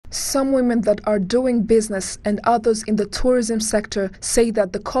Some women that are doing business and others in the tourism sector say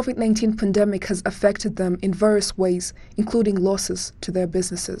that the COVID-19 pandemic has affected them in various ways, including losses to their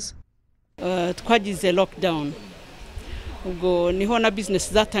businesses. Twagize lockdown. Ubwo niho na business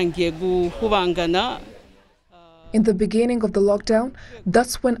zatangiye guhubangana. In the beginning of the lockdown,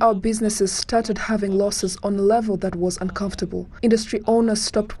 that's when our businesses started having losses on a level that was uncomfortable. Industry owners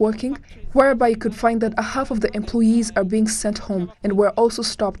stopped working, whereby you could find that a half of the employees are being sent home and were also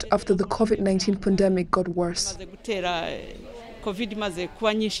stopped after the COVID-19 pandemic got worse.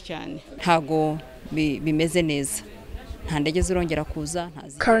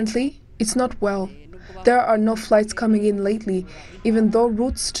 Currently, it's not well. There are no flights coming in lately. Even though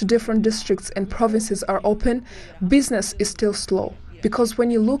routes to different districts and provinces are open, business is still slow. Because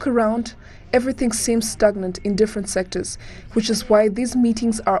when you look around, everything seems stagnant in different sectors, which is why these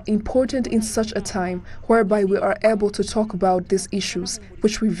meetings are important in such a time, whereby we are able to talk about these issues,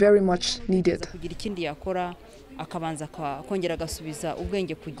 which we very much needed.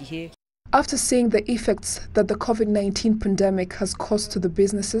 After seeing the effects that the COVID-19 pandemic has caused to the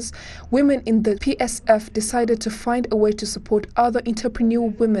businesses, women in the PSF decided to find a way to support other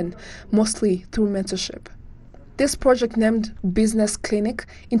entrepreneurial women, mostly through mentorship. This project, named Business Clinic,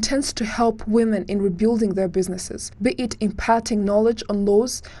 intends to help women in rebuilding their businesses, be it imparting knowledge on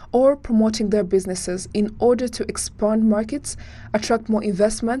laws or promoting their businesses in order to expand markets, attract more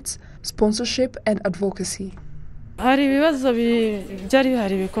investments, sponsorship and advocacy. Hari ibibazo byari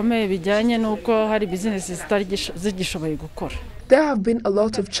bihari bikomeye bijyanye nuko hari business zigishoboye gukora. There have been a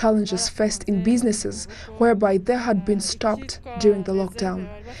lot of challenges faced in businesses whereby they had been stopped during the lockdown,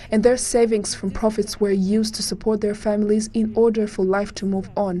 and their savings from profits were used to support their families in order for life to move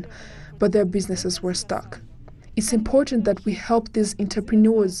on, but their businesses were stuck. It's important that we help these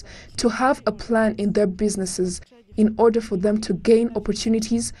entrepreneurs to have a plan in their businesses in order for them to gain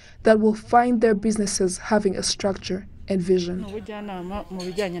opportunities that will find their businesses having a structure and vision.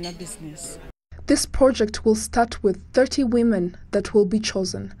 This project will start with 30 women that will be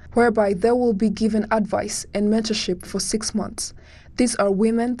chosen, whereby they will be given advice and mentorship for 6 months. These are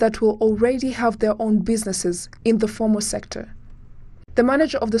women that will already have their own businesses in the formal sector. The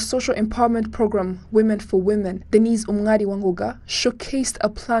manager of the social empowerment program, Women for Women, Denise Umwari Wangoga, showcased a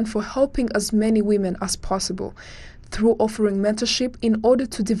plan for helping as many women as possible through offering mentorship in order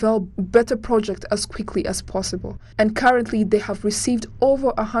to develop better projects as quickly as possible. And currently, they have received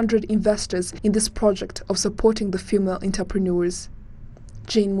over 100 investors in this project of supporting the female entrepreneurs.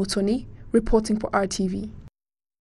 Mutoni, reporting for RTV.